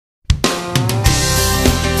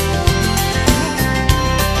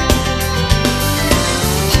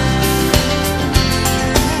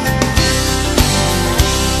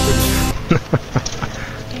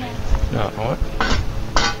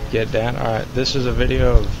get, Dan. Alright, this is a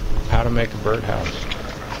video of how to make a birdhouse.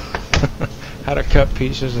 How to cut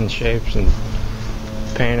pieces and shapes and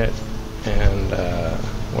paint it, and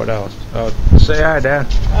what else? Oh, say hi, Dad.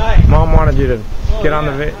 Hi. Mom wanted you to get on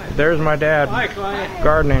the hi. video. There's my dad. Hi, Client.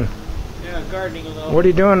 Gardening. Yeah, gardening a little. What are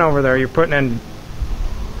you doing over there? You're putting in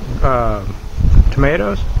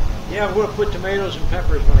tomatoes? Yeah, I'm going to put tomatoes and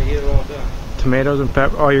peppers when I get it all done. Tomatoes and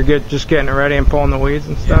pepper. Oh, you're just getting it ready and pulling the weeds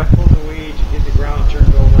and stuff? Yeah, pull the weeds, get the ground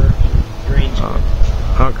turned over, drains good.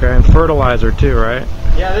 Okay, and fertilizer too, right?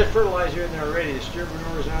 Yeah, there's fertilizer in there already. The stirrup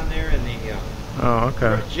on there, and the oh,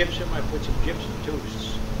 okay. gypsum. I put some gypsum too.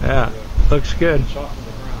 Yeah, looks good. Soften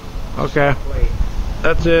the ground. Okay,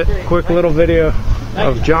 that's it. Okay, Quick little video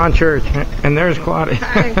of John Church, and there's Claudia.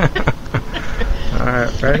 All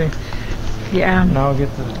right, ready? Yeah. Now I'll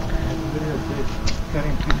get the videotape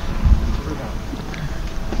cutting pieces.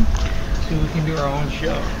 See, we can do our own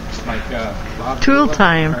show, like Bob Tool Vila.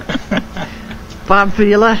 time. Bob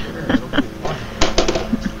Vila.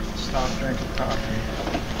 Stop drinking coffee.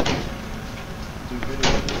 Do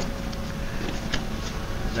video.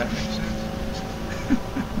 Does that make sense?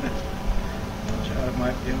 Child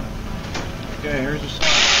might be on. Okay, here's the song.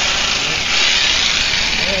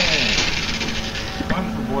 Hey, fun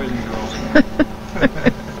for boys and girls.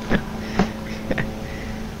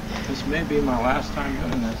 This may be my last time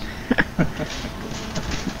doing this.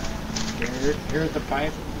 Okay, here's the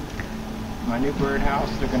pipe. My new birdhouse,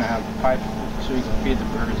 they're going to have a pipe so you can feed the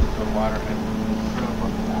birds and put water in and put up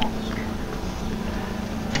on the walls.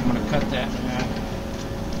 I'm going to cut that in half.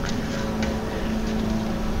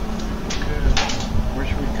 Good. Where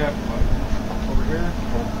should we cut? Over here?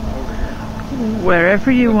 Over here. Wherever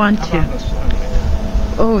you want How to. about the sun?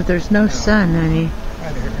 Oh, there's no sun, honey.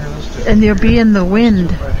 Right here. Here, let's do it. And you'll be in the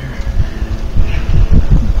wind. Right here.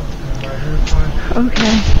 Right here, fine.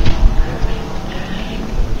 Okay.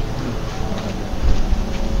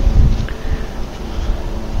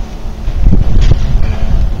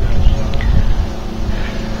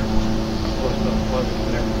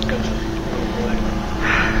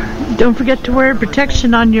 Don't forget to wear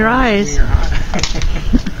protection on your eyes. No,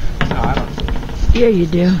 I don't. Yeah, you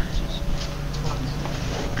do.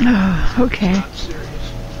 Oh, okay. Not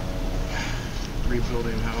serious.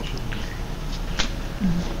 Rebuilding houses.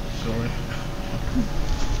 Silly.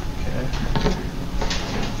 Okay.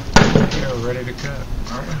 Okay, we're ready to cut,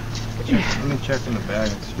 aren't we? Let me check in the bag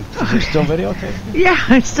and see. Is it still videotaping? Yeah,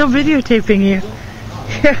 I'm still videotaping you.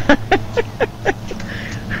 Yeah.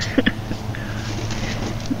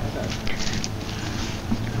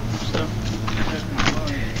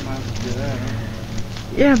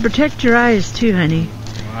 Yeah, protect your eyes too, honey.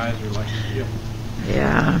 My eyes are like steel.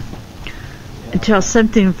 Yeah. Until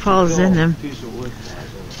something falls in them. Piece of wood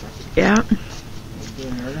flies over. Yeah.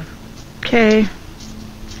 Ready? Okay.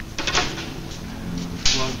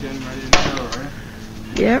 Plugged in, ready to go, right?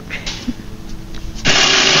 Yep.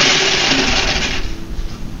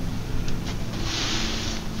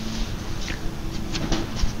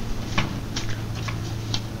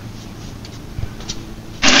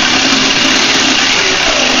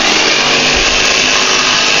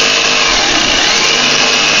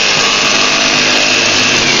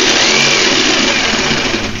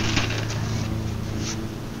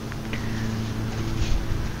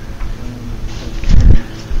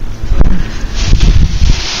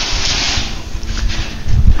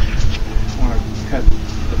 Cut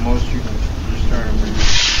the most you can start them with.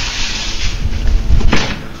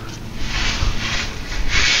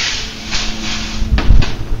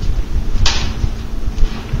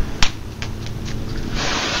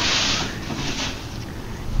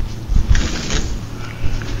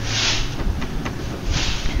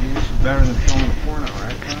 This is better than filming a porno,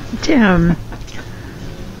 right, Tom? Tim.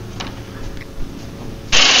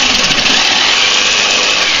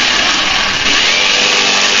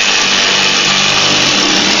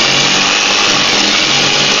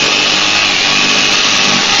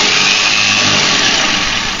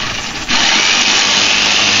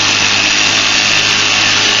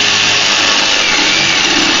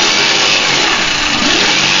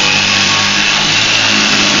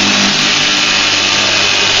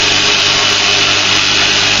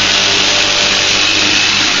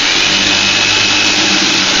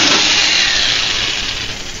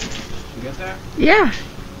 Yeah.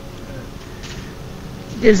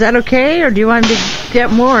 Is that okay, or do you want me to get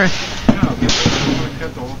more? No,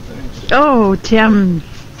 cut the whole thing. Oh, Tim.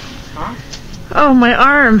 Huh? Oh, my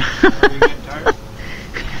arm. Are you getting tired?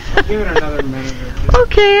 Give it another minute or two.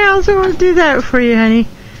 Okay, I'll do that for you, honey.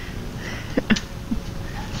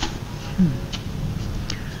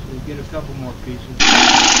 So you get a couple more pieces.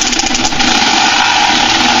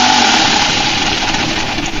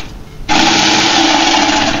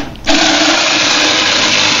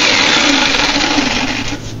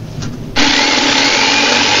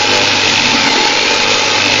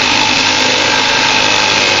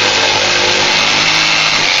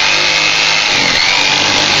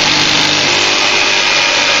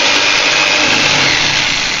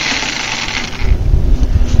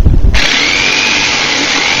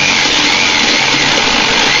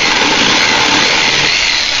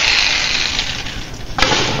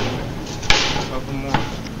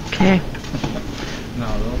 Okay. No,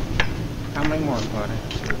 how many more, Claudia?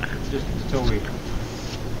 Just until we.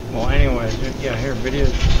 Well, anyways, yeah, here, video.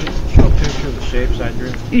 Show a picture of the shapes I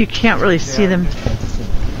drew. You can't really see them.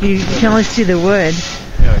 You can only see the wood.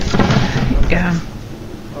 Yeah. Yeah.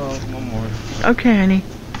 Oh, one more. Okay, honey.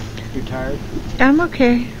 You tired? I'm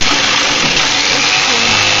okay.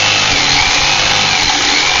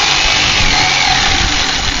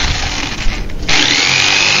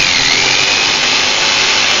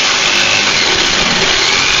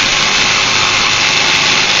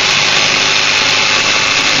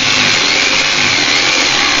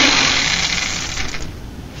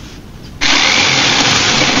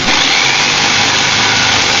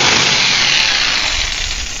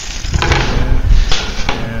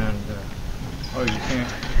 Oh, you can't.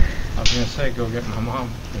 I was gonna say go get my mom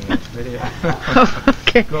in this video. Oh,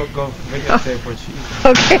 okay. Go videotape what she.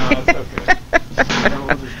 Okay. No, it's okay.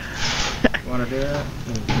 You wanna do that?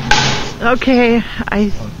 Okay.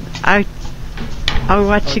 I'll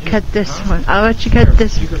watch you cut this one. I'll let you cut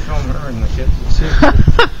this. You can film her in the kitchen. See?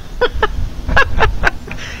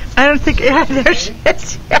 I don't think. Yeah, there she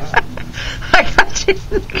is. Yeah. I got you in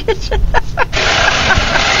the kitchen.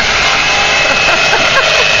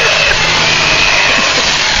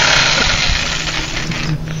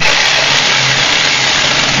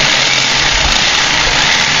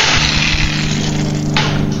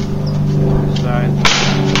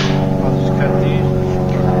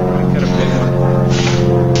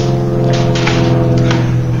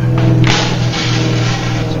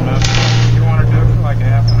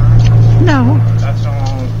 No. That's how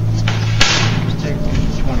long. Just take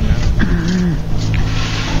 20 minutes.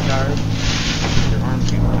 Tired? Your arm's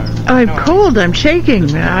getting tired. I'm cold. I'm shaking.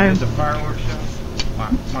 It's a fireworks show.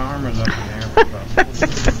 My arm is up in the air.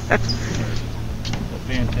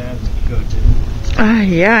 Fantastic show, too.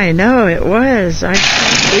 Yeah, I know. It was. I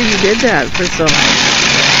can't believe you did that for so long.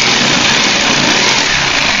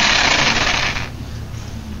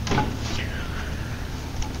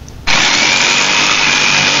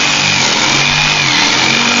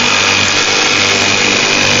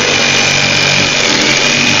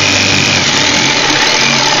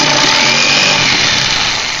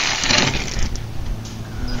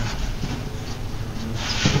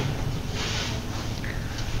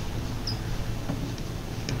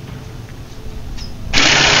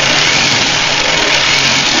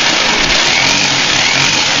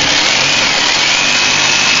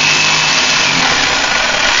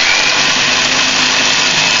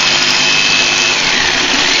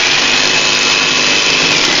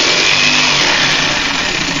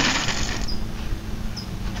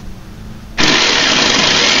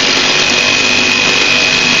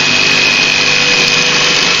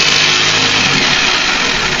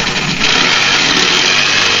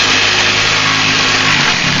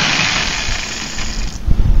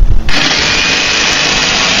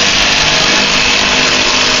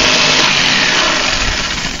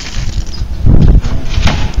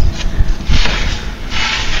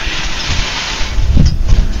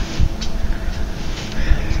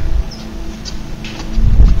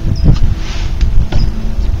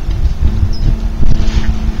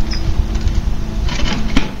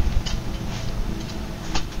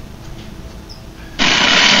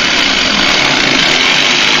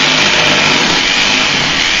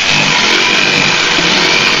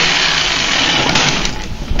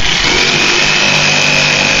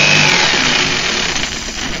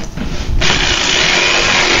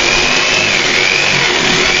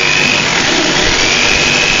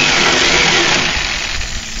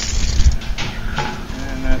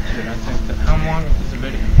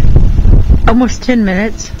 Almost 10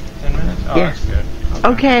 minutes. 10 minutes? Oh, yeah. That's good.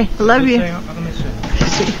 Okay, love you. Let me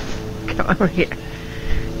see. Come over here.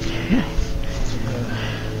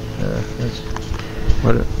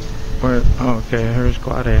 Oh, okay, here's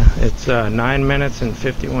Claudia. It's 9 minutes and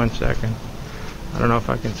 51 seconds. I don't know if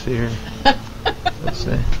I can see her. Let's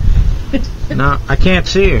see. No, I can't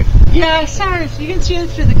see you. Yeah, I saw her. You can see her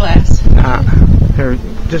through the glass. Nah. Here,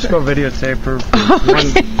 just go videotape her.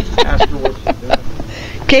 Okay. Ask her what she's doing.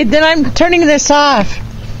 Okay, then I'm turning this off.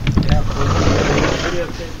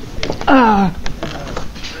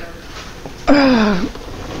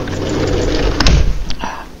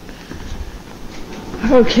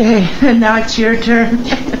 Okay, and now it's your turn.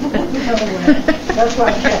 That's why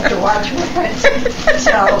I have to watch it.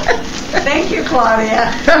 So, thank you,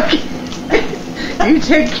 Claudia. Okay. You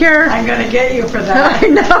take care. I'm going to get you for that. I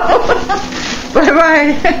know.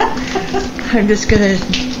 Bye-bye. I'm just going to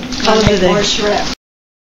call it a day. More shrimp.